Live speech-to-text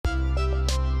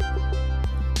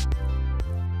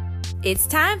It's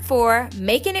time for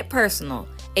Making It Personal,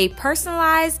 a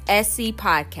personalized SC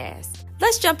podcast.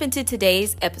 Let's jump into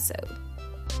today's episode.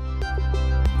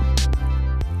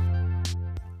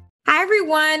 Hi,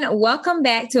 everyone. Welcome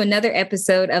back to another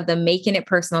episode of the Making It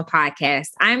Personal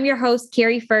podcast. I'm your host,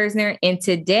 Carrie Fersner, and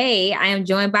today I am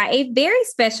joined by a very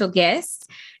special guest.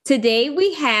 Today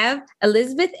we have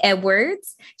Elizabeth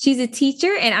Edwards. She's a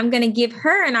teacher, and I'm going to give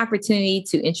her an opportunity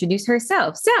to introduce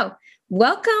herself. So,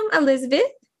 welcome, Elizabeth.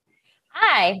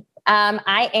 Hi,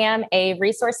 I am a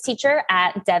resource teacher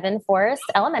at Devon Forest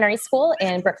Elementary School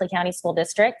in Berkeley County School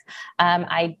District.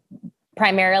 I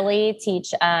primarily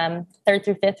teach 3rd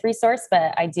through 5th resource,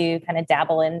 but I do kind of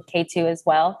dabble in K2 as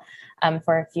well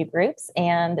for a few groups.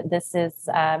 And this is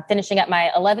finishing up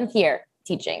my 11th year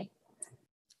teaching.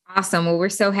 Awesome. Well, we're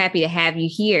so happy to have you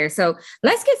here. So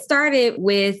let's get started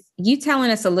with you telling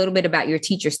us a little bit about your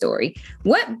teacher story.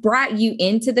 What brought you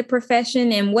into the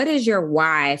profession and what is your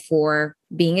why for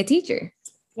being a teacher?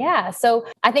 Yeah. So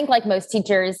I think like most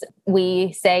teachers,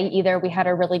 we say either we had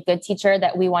a really good teacher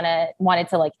that we wanted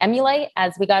to like emulate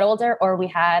as we got older, or we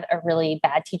had a really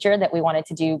bad teacher that we wanted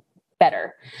to do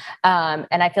better. And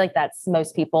I feel like that's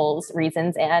most people's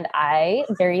reasons. And I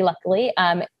very luckily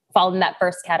followed in that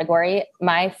first category.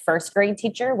 My first grade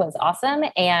teacher was awesome.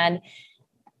 And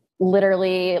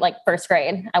literally like first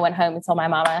grade, I went home and told my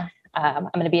mama, I'm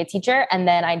going to be a teacher. And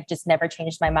then I just never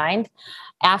changed my mind.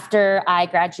 After I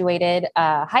graduated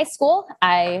high school,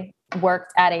 I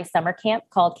worked at a summer camp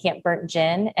called Camp Burnt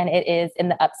Gin, and it is in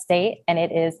the upstate, and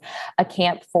it is a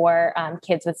camp for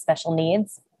kids with special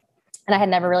needs. And I had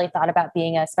never really thought about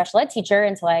being a special ed teacher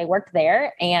until I worked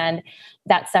there. And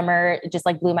that summer just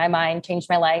like blew my mind, changed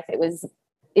my life.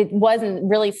 It wasn't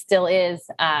really still is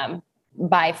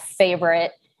my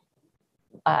favorite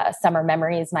summer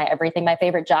memories, my everything, my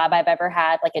favorite job I've ever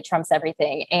had. Like it trumps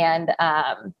everything. And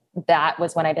that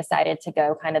was when I decided to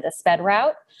go kind of the SPED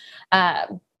route.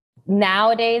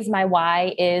 Nowadays, my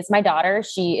why is my daughter.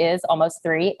 She is almost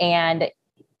 3. And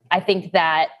I think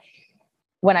that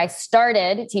when I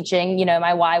started teaching,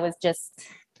 my why was just,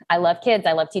 I love kids,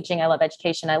 I love teaching, I love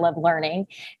education, I love learning.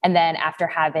 And then after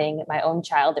having my own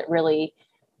child, it really,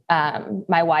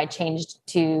 my why changed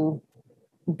to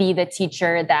be the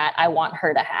teacher that I want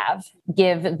her to have,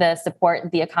 give the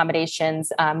support, the accommodations,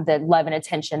 the love and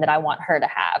attention that I want her to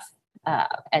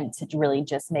have, and to really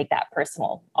just make that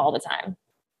personal all the time.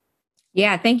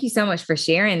 Yeah, thank you so much for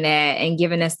sharing that and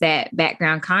giving us that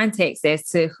background context as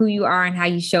to who you are and how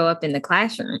you show up in the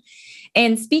classroom.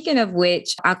 And speaking of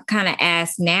which, I'll kind of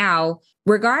ask now,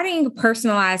 regarding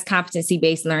personalized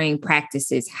competency-based learning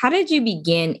practices, how did you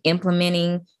begin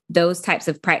implementing those types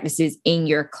of practices in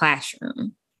your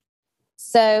classroom?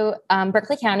 So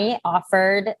Berkeley County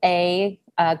offered a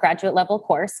graduate level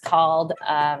course called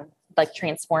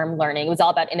Transform Learning. It was all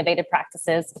about innovative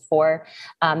practices for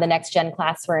the next gen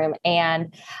classroom.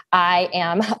 And I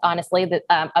am honestly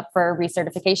up for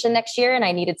recertification next year, and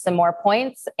I needed some more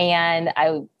points. And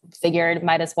I figured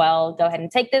might as well go ahead and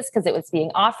take this because it was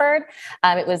being offered.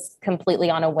 It was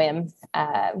completely on a whim.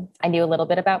 I knew a little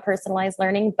bit about personalized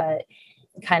learning, but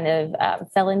kind of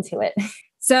fell into it.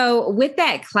 So with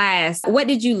that class, what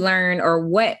did you learn, or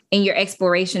what in your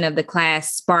exploration of the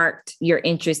class sparked your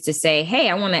interest to say, hey,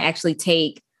 I want to actually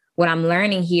take what I'm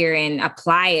learning here and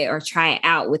apply it or try it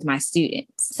out with my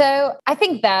students? So I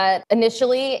think that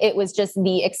initially it was just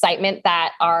the excitement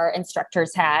that our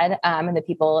instructors had, and the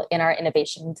people in our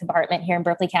innovation department here in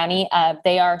Berkeley County.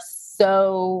 They are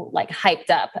so like hyped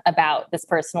up about this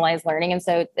personalized learning. And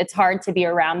so it's hard to be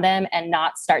around them and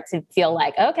not start to feel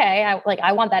like, okay,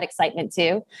 I want that excitement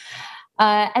too.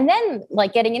 And then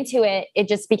like getting into it, it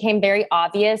just became very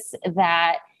obvious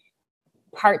that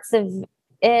parts of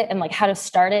it and like how to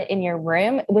start it in your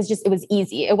room, it was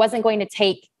easy. It wasn't going to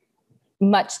take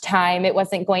much time. It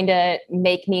wasn't going to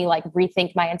make me like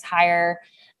rethink my entire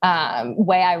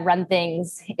way I run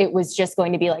things. It was just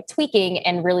going to be like tweaking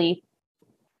and really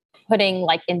putting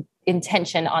like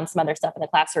intention on some other stuff in the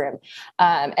classroom.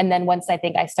 And then once I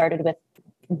think I started with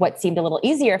what seemed a little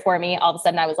easier for me, all of a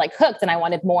sudden I was like hooked and I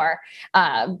wanted more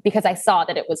because I saw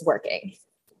that it was working.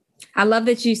 I love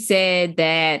that you said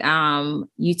that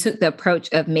you took the approach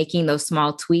of making those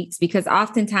small tweaks, because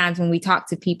oftentimes when we talk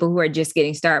to people who are just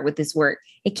getting started with this work,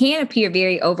 it can appear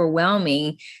very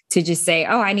overwhelming to just say,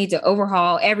 oh, I need to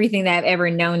overhaul everything that I've ever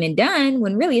known and done,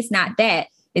 when really it's not that.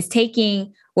 It's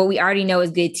taking what we already know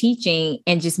is good teaching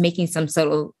and just making some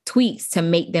subtle tweaks to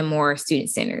make them more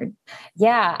student-centered.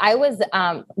 Yeah, I was,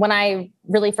 when I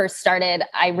really first started,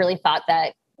 I really thought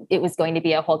that it was going to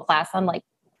be a whole class on like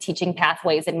teaching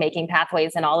pathways and making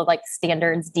pathways and all of like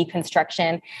standards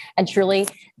deconstruction. And truly,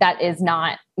 that is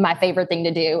not my favorite thing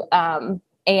to do.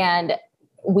 And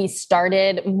we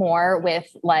started more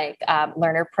with like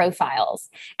learner profiles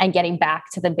and getting back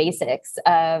to the basics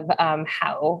of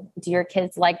how do your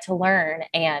kids like to learn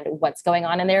and what's going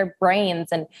on in their brains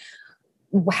and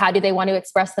how do they want to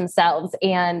express themselves.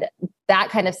 And that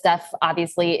kind of stuff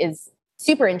obviously is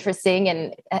super interesting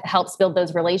and helps build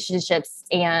those relationships.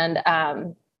 And,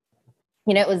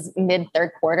 it was mid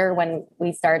third quarter when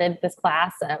we started this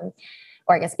class,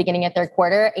 or I guess beginning of third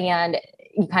quarter. And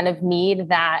you kind of need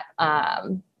that, that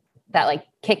like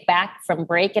kickback from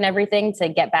break and everything to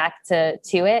get back to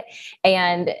it.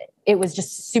 And it was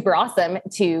just super awesome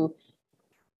to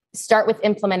start with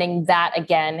implementing that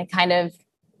again, kind of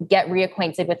get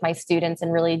reacquainted with my students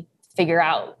and really figure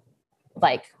out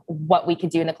like what we could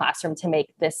do in the classroom to make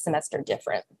this semester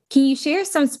different. Can you share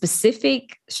some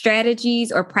specific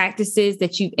strategies or practices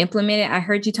that you've implemented? I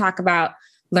heard you talk about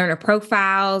learner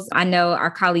profiles. I know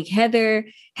our colleague Heather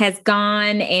has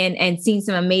gone and seen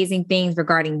some amazing things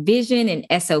regarding vision and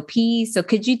SOPs. So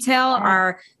could you tell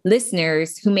our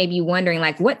listeners who may be wondering,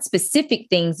 like, what specific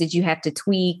things did you have to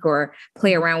tweak or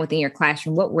play around with in your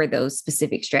classroom? What were those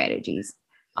specific strategies?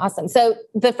 Awesome. So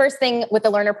the first thing with the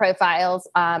learner profiles,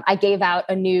 I gave out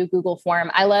a new Google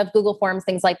form. I love Google Forms,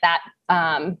 things like that,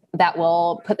 that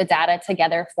will put the data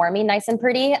together for me nice and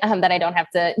pretty, that I don't have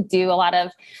to do a lot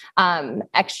of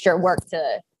extra work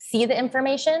to see the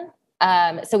information.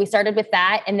 So we started with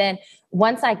that. And then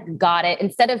once I got it,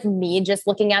 instead of me just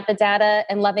looking at the data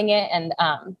and loving it, and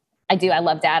I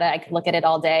love data. I could look at it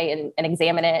all day and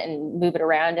examine it and move it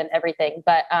around and everything.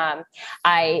 But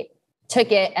I took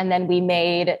it and then we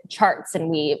made charts and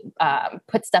we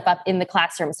put stuff up in the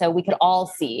classroom so we could all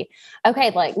see,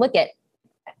 okay, like, look at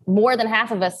more than half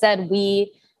of us said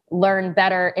we learn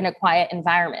better in a quiet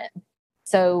environment.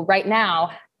 So right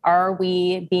now, are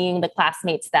we being the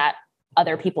classmates that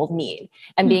other people need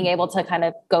and being able to kind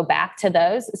of go back to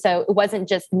those. So it wasn't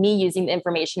just me using the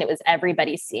information, it was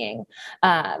everybody seeing.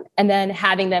 And then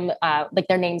having them, like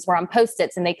their names were on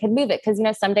Post-its and they could move it. Cause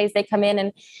some days they come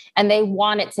in and they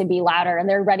want it to be louder and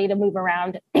they're ready to move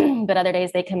around. But other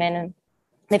days they come in and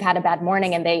they've had a bad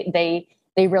morning and they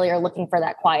really are looking for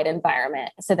that quiet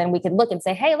environment. So then we could look and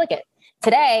say, hey, look at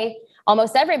today,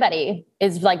 almost everybody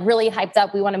is like really hyped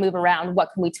up. We want to move around. What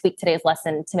can we tweak today's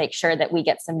lesson to make sure that we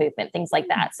get some movement, things like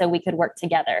that. So we could work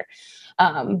together.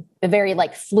 The very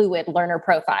like fluid learner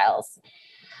profiles.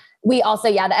 We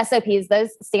also, the SOPs, those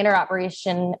standard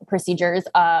operation procedures,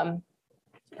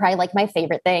 probably like my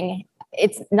favorite thing.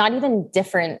 It's not even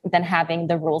different than having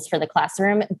the rules for the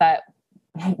classroom, but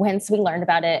once we learned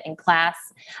about it in class,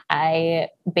 I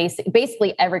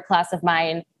basically every class of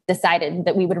mine decided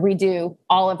that we would redo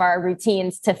all of our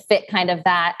routines to fit kind of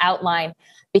that outline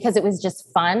because it was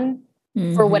just fun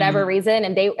for whatever reason.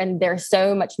 And they're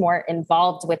so much more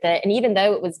involved with it. And even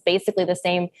though it was basically the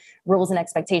same rules and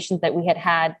expectations that we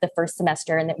had the first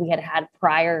semester and that we had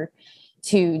prior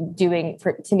to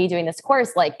me doing this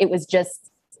course, like it was just,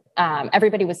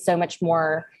 everybody was so much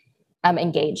more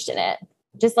engaged in it.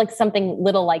 Just like something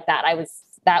little like that.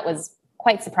 That was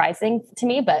quite surprising to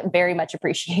me, but very much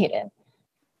appreciated.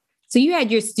 So you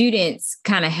had your students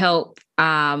kind of help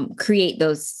create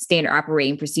those standard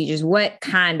operating procedures. What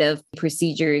kind of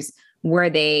procedures were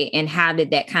they and how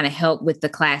did that kind of help with the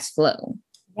class flow?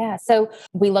 Yeah. So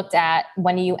we looked at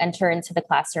when you enter into the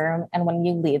classroom and when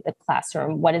you leave the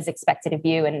classroom, what is expected of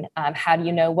you and how do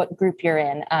you know what group you're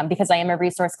in? Because I am a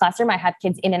resource classroom, I have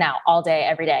kids in and out all day,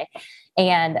 every day.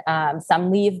 And some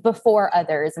leave before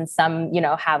others and some,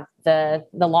 have the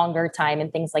longer time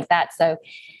and things like that. So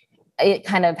it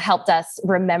kind of helped us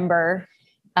remember,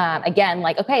 again,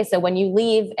 like, okay, so when you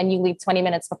leave and you leave 20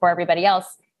 minutes before everybody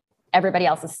else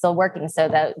is still working. So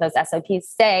those SOPs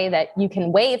say that you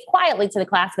can wave quietly to the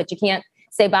class, but you can't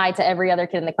say bye to every other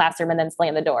kid in the classroom and then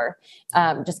slam the door.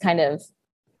 Just kind of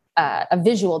a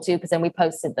visual too, because then we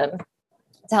posted them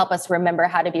to help us remember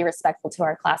how to be respectful to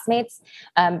our classmates.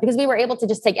 Because we were able to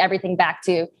just take everything back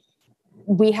to,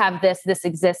 we have this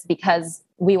exists because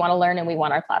we want to learn and we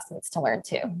want our classmates to learn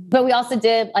too. But we also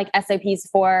did like SOPs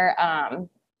for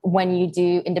when you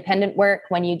do independent work,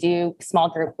 when you do small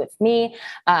group with me.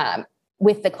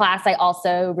 With the class, I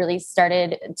also really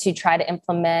started to try to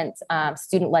implement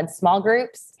student-led small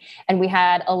groups. And we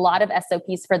had a lot of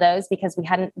SOPs for those because we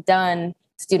hadn't done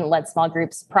student-led small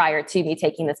groups prior to me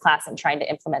taking this class and trying to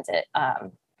implement it.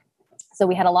 So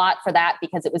we had a lot for that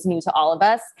because it was new to all of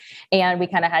us and we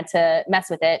kind of had to mess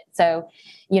with it. So,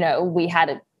 we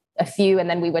had a few, and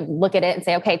then we would look at it and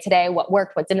say, okay, today, what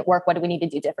worked, what didn't work, what do we need to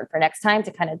do different for next time,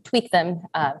 to kind of tweak them,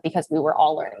 because we were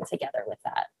all learning together with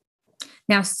that.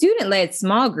 Now, student-led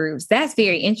small groups, that's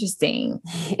very interesting.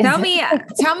 Tell me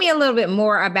a little bit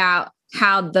more about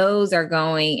how those are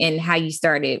going and how you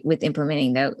started with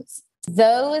implementing those.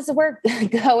 Those were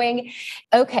going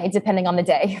okay, depending on the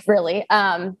day, really.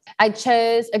 I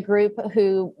chose a group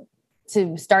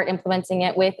to start implementing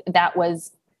it with that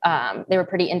was, they were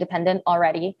pretty independent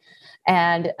already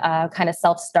and kind of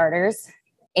self-starters.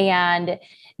 And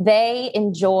they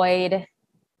enjoyed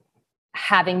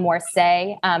having more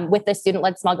say. With the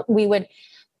student-led small group, we would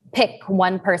pick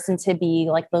one person to be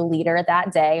like the leader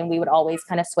that day, and we would always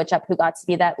kind of switch up who got to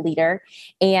be that leader.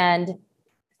 And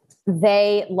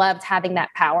they loved having that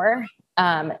power.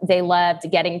 They loved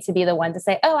getting to be the one to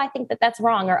say, oh, I think that's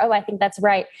wrong, or, oh, I think that's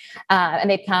right. And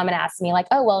they'd come and ask me like,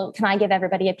 oh, well, can I give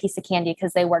everybody a piece of candy?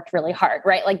 Because they worked really hard,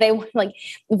 right? Like they like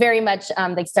very much,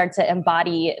 they start to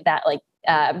embody that, like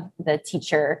the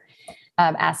teacher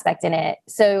aspect in it.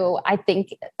 So I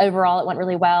think overall it went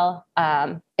really well.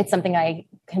 It's something I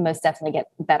can most definitely get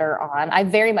better on. I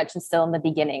very much am still in the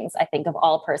beginnings, I think, of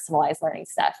all personalized learning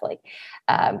stuff. Like,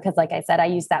 because like I said, I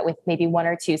use that with maybe one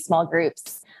or two small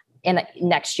groups. And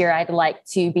next year, I'd like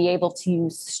to be able to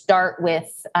start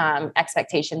with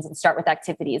expectations and start with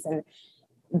activities, and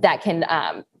that can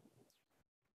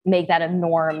make that a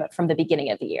norm from the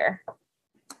beginning of the year.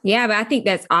 Yeah, but I think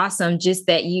that's awesome. Just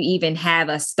that you even have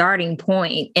a starting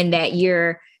point and that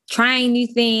you're trying new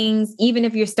things, even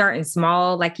if you're starting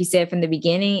small, like you said from the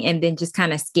beginning, and then just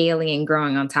kind of scaling and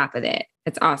growing on top of that.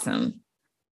 That's awesome.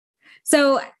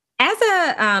 So as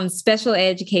a special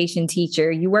education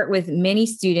teacher, you work with many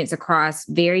students across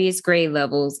various grade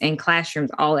levels and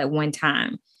classrooms all at one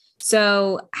time.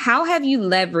 So how have you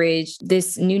leveraged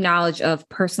this new knowledge of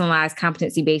personalized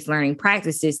competency-based learning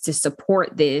practices to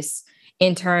support this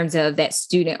in terms of that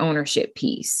student ownership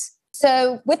piece?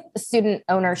 So with student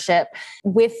ownership,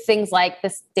 with things like the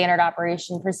standard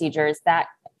operation procedures, that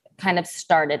kind of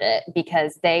started it,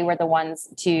 because they were the ones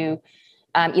to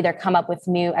either come up with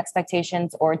new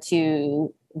expectations or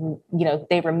to,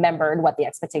 they remembered what the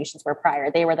expectations were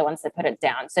prior. They were the ones that put it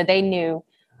down. So they knew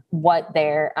what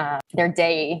their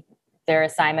day, their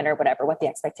assignment or whatever, what the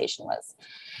expectation was.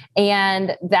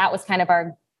 And that was kind of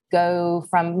our go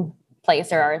from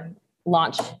place, or our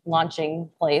launching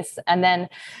place. And then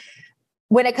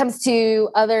when it comes to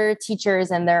other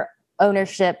teachers and their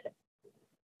ownership,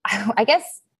 I guess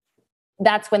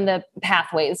that's when the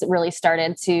pathways really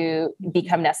started to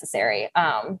become necessary.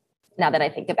 Now that I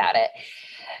think about it,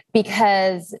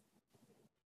 because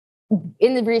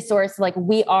in the resource, like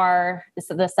we are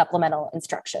the supplemental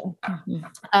instruction.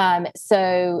 Mm-hmm.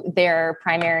 So their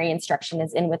primary instruction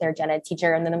is in with their gen ed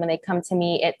teacher. And then when they come to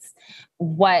me, it's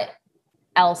what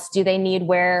else do they need?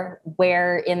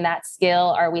 Where in that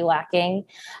skill are we lacking?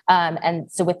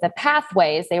 And so with the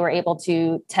pathways, they were able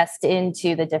to test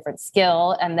into the different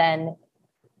skill and then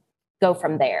go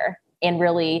from there and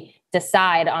really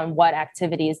decide on what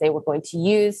activities they were going to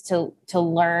use to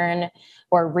learn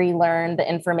or relearn the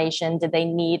information. Did they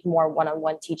need more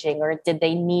one-on-one teaching, or did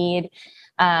they need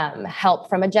help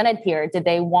from a gen ed peer? Did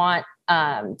they want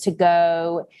to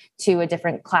go to a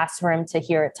different classroom to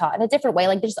hear it taught in a different way?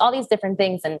 Like there's all these different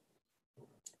things. And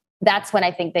that's when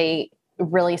I think they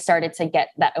really started to get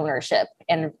that ownership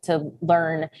and to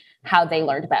learn how they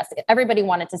learned best. Everybody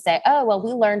wanted to say, oh, well,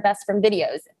 we learn best from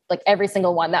videos. Like every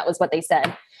single one, that was what they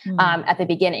said at the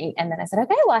beginning. And then I said,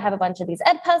 okay, well, I have a bunch of these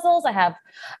ed puzzles. I have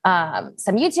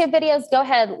some YouTube videos. Go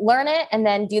ahead, learn it, and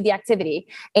then do the activity.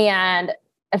 And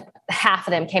half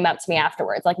of them came up to me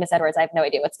afterwards, like, Miss Edwards, I have no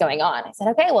idea what's going on. I said,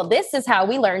 okay, well, this is how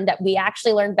we learned that we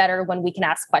actually learn better when we can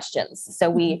ask questions. So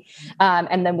we,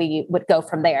 and then we would go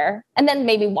from there and then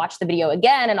maybe watch the video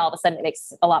again. And all of a sudden it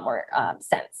makes a lot more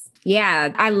sense.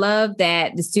 Yeah, I love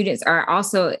that the students are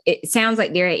also, it sounds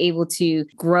like they're able to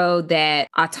grow that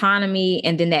autonomy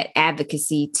and then that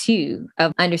advocacy too,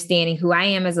 of understanding who I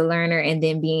am as a learner and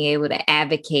then being able to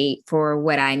advocate for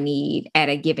what I need at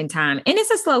a given time. And it's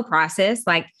a slow process.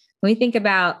 Like when we think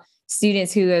about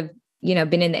students who have,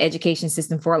 been in the education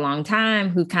system for a long time,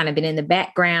 who've kind of been in the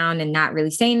background and not really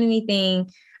saying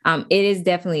anything, it is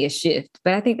definitely a shift,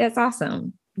 but I think that's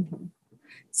awesome. Mm-hmm.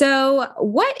 So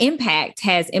what impact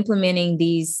has implementing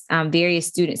these various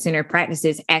student-centered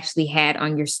practices actually had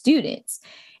on your students?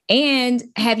 And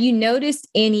have you noticed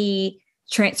any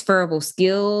transferable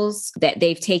skills that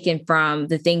they've taken from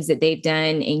the things that they've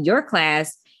done in your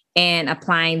class and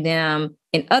applying them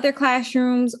in other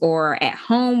classrooms or at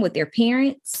home with their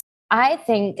parents? I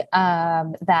think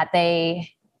that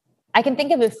I can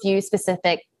think of a few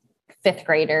specific fifth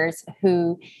graders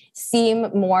who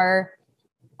seem more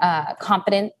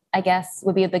confident, I guess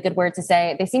would be the good word to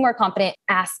say. They seem more confident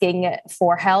asking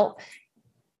for help,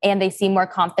 and they seem more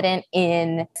confident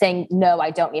in saying, no,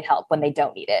 I don't need help when they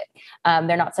don't need it.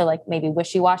 They're not so like maybe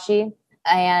wishy-washy.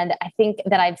 And I think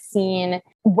that I've seen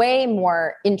way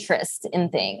more interest in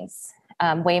things,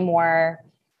 way more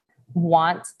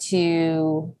want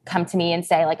to come to me and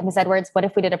say, like, Ms. Edwards, what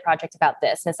if we did a project about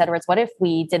this? Ms. Edwards, what if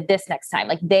we did this next time?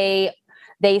 Like they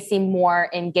seem more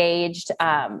engaged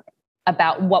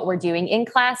about what we're doing in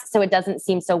class. So it doesn't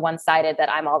seem so one-sided that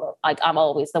I'm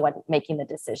always the one making the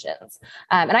decisions.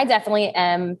 And I definitely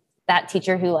am that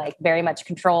teacher who like very much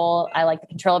I like the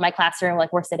control of my classroom.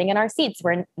 Like we're sitting in our seats,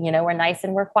 we're nice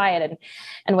and we're quiet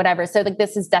and whatever. So like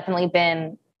this has definitely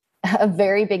been a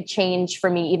very big change for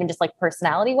me, even just like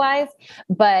personality wise,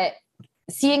 but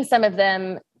seeing some of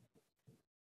them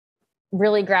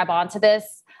really grab onto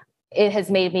this, it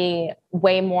has made me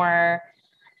way more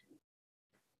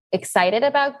excited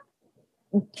about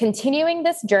continuing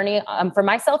this journey for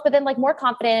myself, but then like more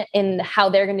confident in how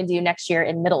they're going to do next year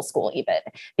in middle school, even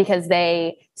because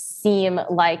they seem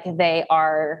like they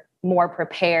are more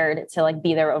prepared to like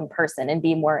be their own person and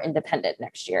be more independent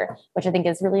next year, which I think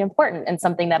is really important and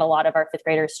something that a lot of our fifth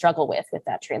graders struggle with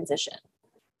that transition.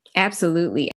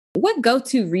 Absolutely. What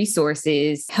go-to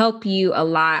resources help you a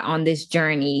lot on this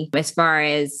journey as far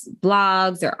as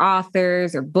blogs or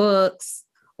authors or books,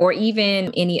 or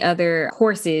even any other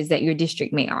courses that your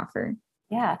district may offer?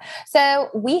 Yeah. So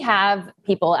we have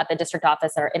people at the district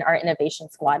office or in our innovation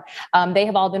squad. They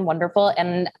have all been wonderful.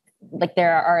 And like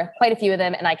there are quite a few of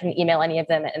them, and I can email any of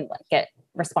them and like get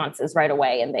responses right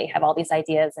away. And they have all these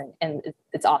ideas and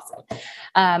it's awesome.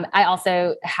 I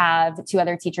also have two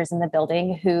other teachers in the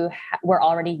building who were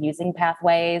already using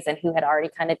Pathways and who had already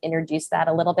kind of introduced that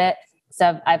a little bit.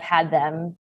 So I've had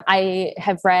them. I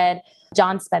have read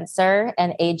John Spencer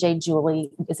and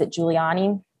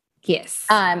Giuliani? Yes.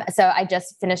 So I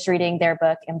just finished reading their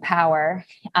book, Empower,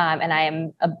 and I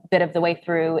am a bit of the way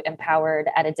through Empowered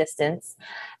at a Distance.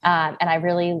 And I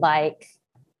really like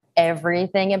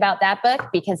everything about that book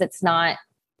because it's not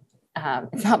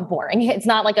boring. It's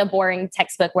not like a boring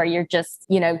textbook where you're just,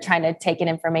 trying to take in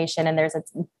information and there's a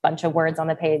bunch of words on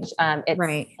the page. It's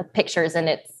right. Pictures and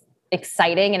it's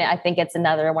exciting. And I think it's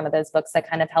another one of those books that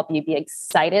kind of help you be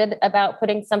excited about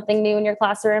putting something new in your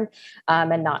classroom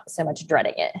and not so much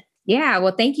dreading it. Yeah.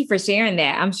 Well, thank you for sharing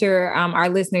that. I'm sure our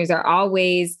listeners are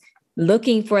always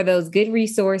looking for those good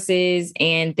resources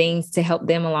and things to help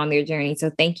them along their journey.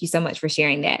 So thank you so much for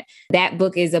sharing that. That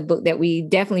book is a book that we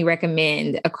definitely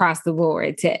recommend across the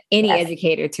board to any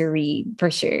educator to read for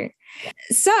sure.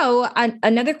 So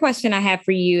another question I have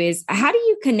for you is, how do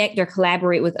you connect or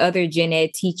collaborate with other gen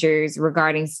ed teachers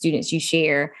regarding students you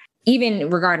share, even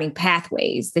regarding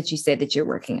Pathways that you said that you're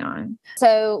working on?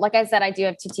 So like I said, I do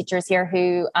have two teachers here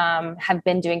who have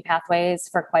been doing Pathways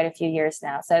for quite a few years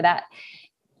now. So that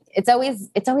it's always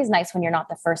nice when you're not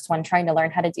the first one trying to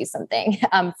learn how to do something,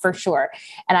 for sure.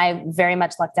 And I very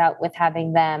much lucked out with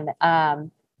having them.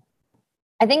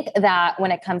 I think that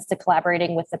when it comes to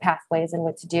collaborating with the Pathways and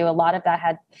what to do, a lot of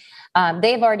that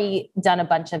they've already done a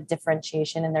bunch of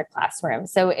differentiation in their classroom.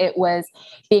 So it was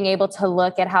being able to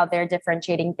look at how they're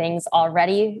differentiating things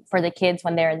already for the kids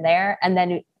when they're in there, and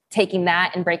then taking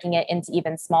that and breaking it into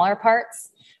even smaller parts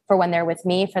for when they're with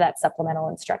me for that supplemental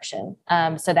instruction.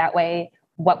 So that way,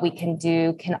 what we can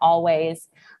do can always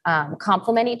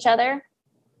complement each other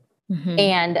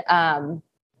and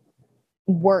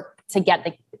work to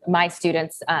get my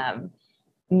students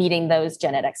meeting those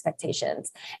gen ed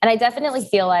expectations. And I definitely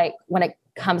feel like when it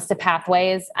comes to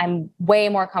Pathways, I'm way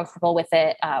more comfortable with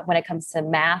it. When it comes to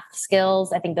math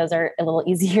skills, I think those are a little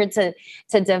easier to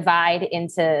divide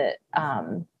into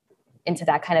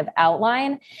that kind of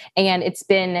outline. And it's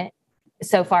been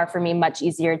so far for me much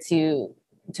easier to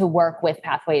work with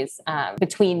Pathways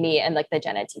between me and like the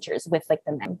gen ed teachers with like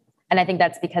the men. And I think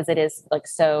that's because it is like,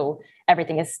 so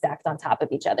everything is stacked on top of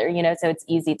each other, so it's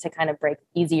easy to kind of break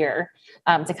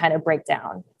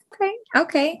down.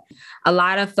 Okay. A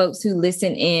lot of folks who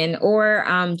listen in or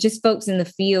just folks in the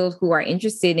field who are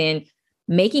interested in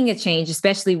making a change,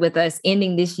 especially with us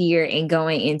ending this year and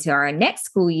going into our next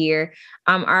school year,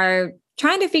 are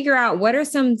trying to figure out what are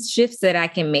some shifts that I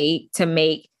can make to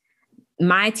make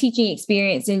my teaching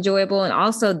experience enjoyable and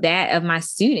also that of my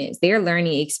students, their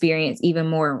learning experience even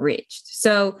more enriched.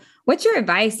 So what's your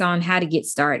advice on how to get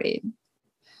started?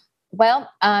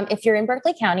 If you're in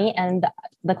Berkeley County and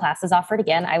the class is offered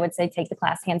again, I would say take the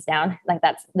class hands down. Like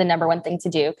that's the number one thing to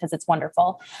do because it's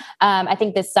wonderful. I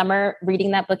think this summer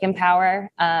reading that book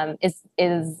Empower is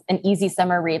an easy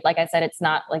summer read. Like I said, it's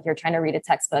not like you're trying to read a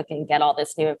textbook and get all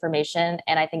this new information.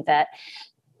 And I think that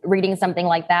reading something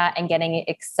like that and getting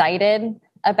excited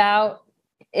about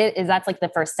that's like the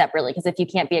first step really. Because if you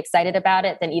can't be excited about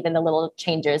it, then even the little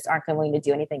changes aren't going to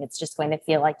do anything. It's just going to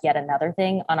feel like yet another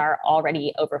thing on our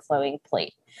already overflowing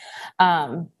plate.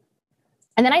 And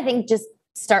then I think just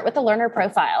start with the learner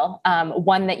profile,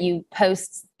 one that you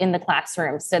post in the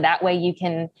classroom. So that way you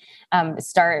can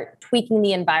start tweaking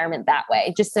the environment that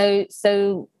way. Just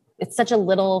so it's such a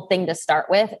little thing to start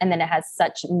with. And then it has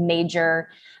such major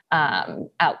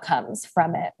outcomes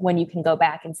from it when you can go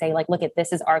back and say, like, look at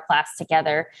this is our class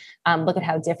together. Look at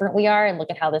how different we are and look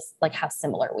at how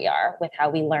similar we are with how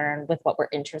we learn, with what we're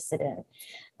interested in.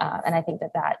 And I think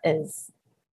that is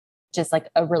just like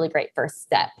a really great first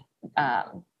step.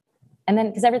 And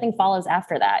then because everything follows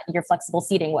after that, your flexible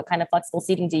seating, what kind of flexible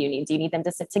seating do you need? Do you need them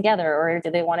to sit together or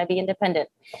do they want to be independent?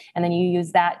 And then you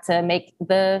use that to make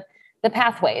the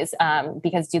pathways,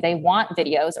 because do they want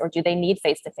videos or do they need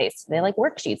face-to-face? Do they like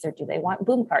worksheets or do they want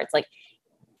boom cards? Like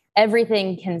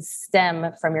everything can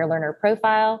stem from your learner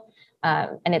profile.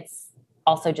 And it's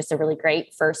also just a really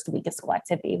great first week of school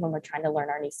activity when we're trying to learn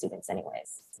our new students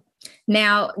anyways.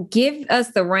 Now, give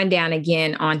us the rundown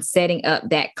again on setting up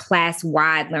that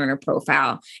class-wide learner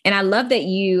profile. And I love that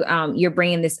you're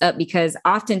bringing this up because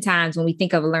oftentimes when we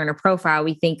think of a learner profile,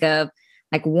 we think of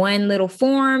like one little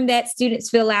form that students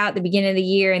fill out at the beginning of the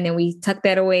year, and then we tuck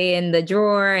that away in the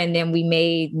drawer, and then we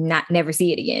may never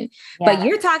see it again. Yeah. But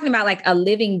you're talking about like a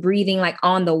living, breathing, like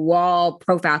on the wall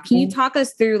profile. Can you talk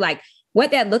us through like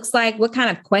what that looks like, what kind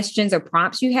of questions or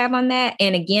prompts you have on that?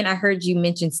 And again, I heard you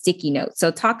mention sticky notes.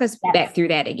 So talk us back through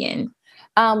that again.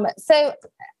 So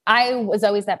I was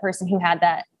always that person who had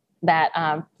that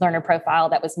learner profile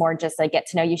that was more just a get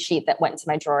to know you sheet that went into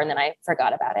my drawer and then I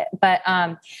forgot about it. But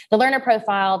the learner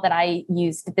profile that I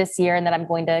used this year and that I'm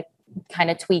going to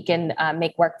kind of tweak and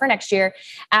make work for next year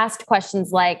asked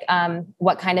questions like,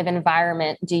 what kind of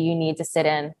environment do you need to sit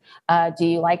in? Do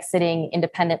you like sitting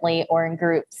independently or in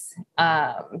groups?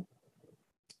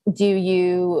 Do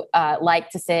you like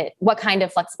to sit? What kind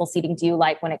of flexible seating do you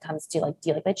like when it comes to like, do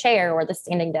you like the chair or the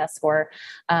standing desk, or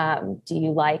do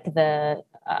you like the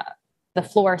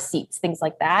floor seats, things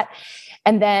like that?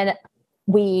 And then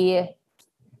we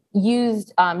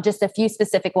used just a few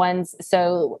specific ones.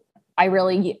 So I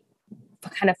really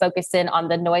kind of focused in on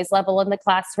the noise level in the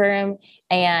classroom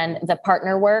and the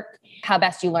partner work, how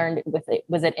best you learned with it.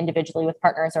 Was it individually with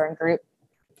partners or in group?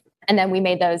 And then we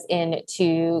made those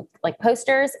into like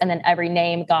posters, and then every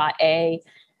name got a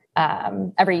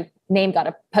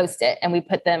Post-it, and we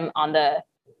put them on the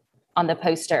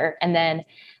poster. And then,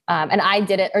 and I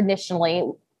did it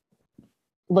initially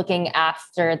looking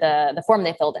after the form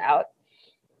they filled out.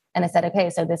 And I said, okay,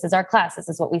 so this is our class. This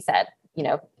is what we said. You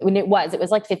know, when it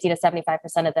was like 50 to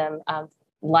 75% of them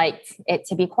liked it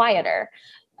to be quieter.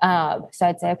 So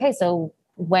I'd say, okay, so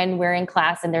when we're in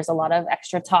class and there's a lot of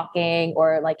extra talking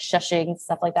or like shushing,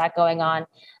 stuff like that going on,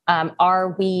 are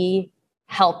we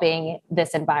helping this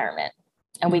environment?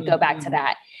 And we go back to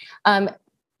that.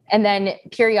 And then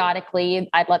periodically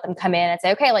I'd let them come in and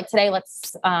say, okay, like today,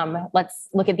 let's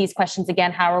look at these questions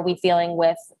again. How are we feeling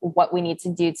with what we need to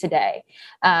do today?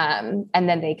 And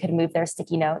then they could move their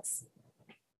sticky notes.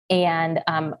 And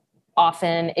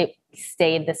often it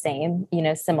stayed the same,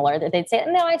 similar, that they'd say,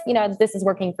 no, this is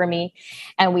working for me.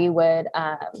 And we would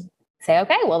say,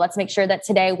 okay, well, let's make sure that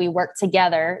today we work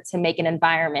together to make an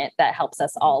environment that helps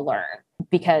us all learn,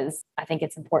 because I think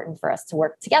it's important for us to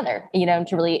work together, to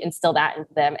really instill that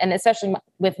into them. And especially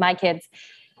with my kids,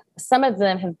 some of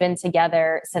them have been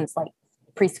together since like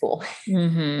preschool,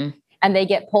 and they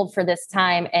get pulled for this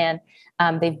time, and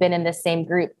they've been in this same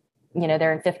group.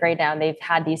 They're in 5th grade now and they've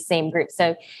had these same groups.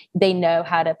 So they know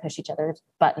how to push each other's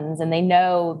buttons, and they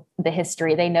know the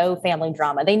history, they know family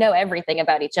drama, they know everything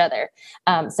about each other.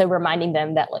 So reminding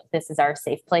them that like, this is our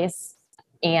safe place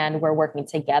and we're working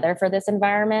together for this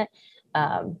environment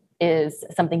is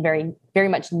something very, very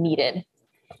much needed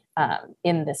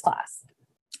in this class.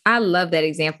 I love that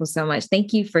example so much.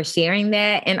 Thank you for sharing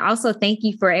that. And also thank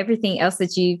you for everything else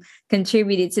that you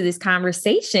contributed to this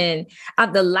conversation.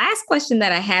 The last question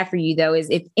that I have for you, though, is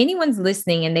if anyone's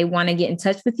listening and they want to get in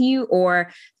touch with you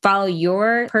or follow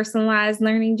your personalized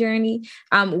learning journey,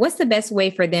 what's the best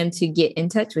way for them to get in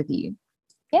touch with you?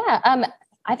 Yeah.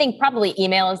 I think probably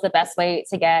email is the best way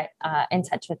to get in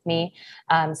touch with me.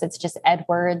 So it's just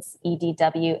Edwards,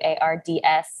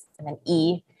 EDWARDS, and then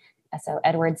So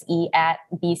Edwards E at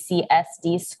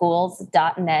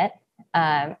bcsdschools.net.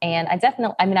 And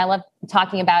I love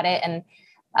talking about it. And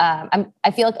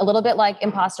I feel like a little bit like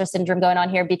imposter syndrome going on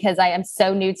here because I am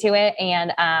so new to it.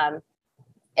 And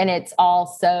it's all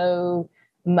so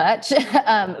much.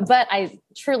 But I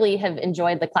truly have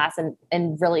enjoyed the class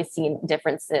and really seen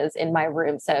differences in my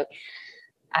room. So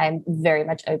I'm very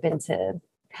much open to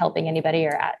helping anybody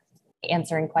or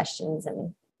answering questions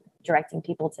and directing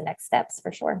people to next steps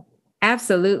for sure.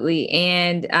 Absolutely.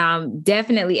 And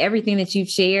definitely everything that you've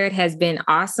shared has been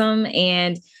awesome.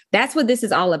 And that's what this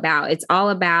is all about. It's all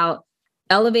about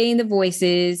elevating the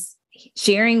voices,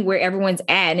 sharing where everyone's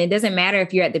at. And it doesn't matter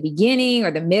if you're at the beginning or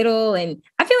the middle. And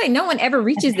I feel like no one ever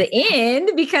reaches the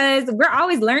end because we're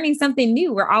always learning something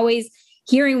new. We're always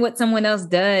hearing what someone else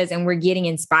does and we're getting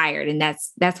inspired. And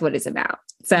that's what it's about.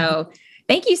 So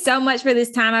thank you so much for this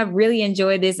time. I've really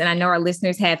enjoyed this and I know our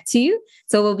listeners have too.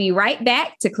 So we'll be right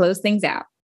back to close things out.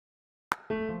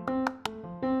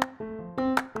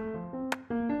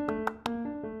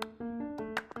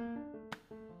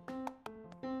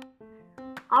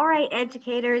 All right,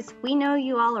 educators, we know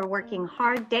you all are working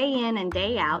hard day in and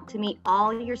day out to meet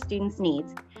all your students'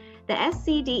 needs. The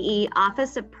SCDE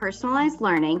Office of Personalized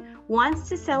Learning wants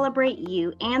to celebrate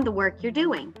you and the work you're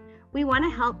doing. We want to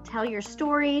help tell your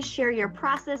stories, share your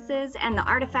processes, and the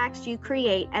artifacts you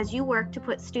create as you work to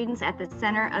put students at the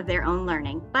center of their own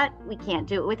learning, but we can't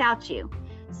do it without you.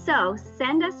 So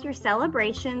send us your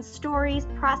celebrations, stories,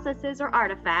 processes, or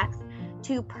artifacts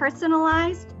to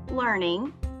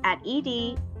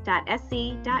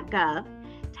personalizedlearning@ed.sc.gov,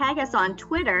 tag us on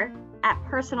Twitter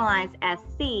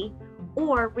 @personalizedSC,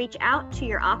 or reach out to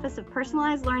your Office of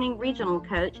Personalized Learning Regional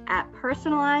Coach at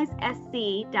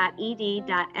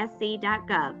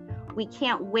personalizedSC.ed.sc.gov. We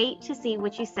can't wait to see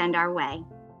what you send our way.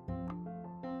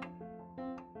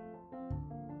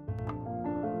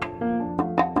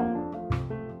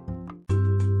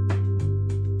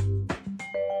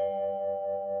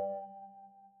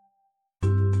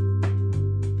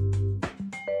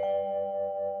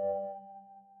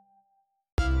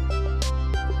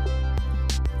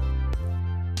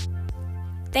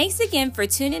 Thanks again for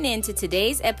tuning in to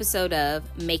today's episode of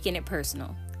Making It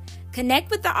Personal.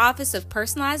 Connect with the Office of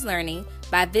Personalized Learning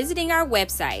by visiting our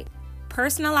website,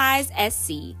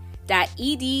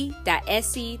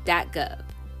 personalizedSC.ed.sc.gov.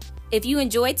 If you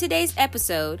enjoyed today's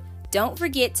episode, don't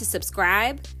forget to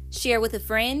subscribe, share with a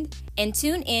friend, and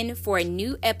tune in for a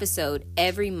new episode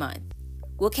every month.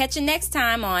 We'll catch you next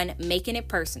time on Making It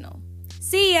Personal.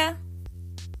 See ya!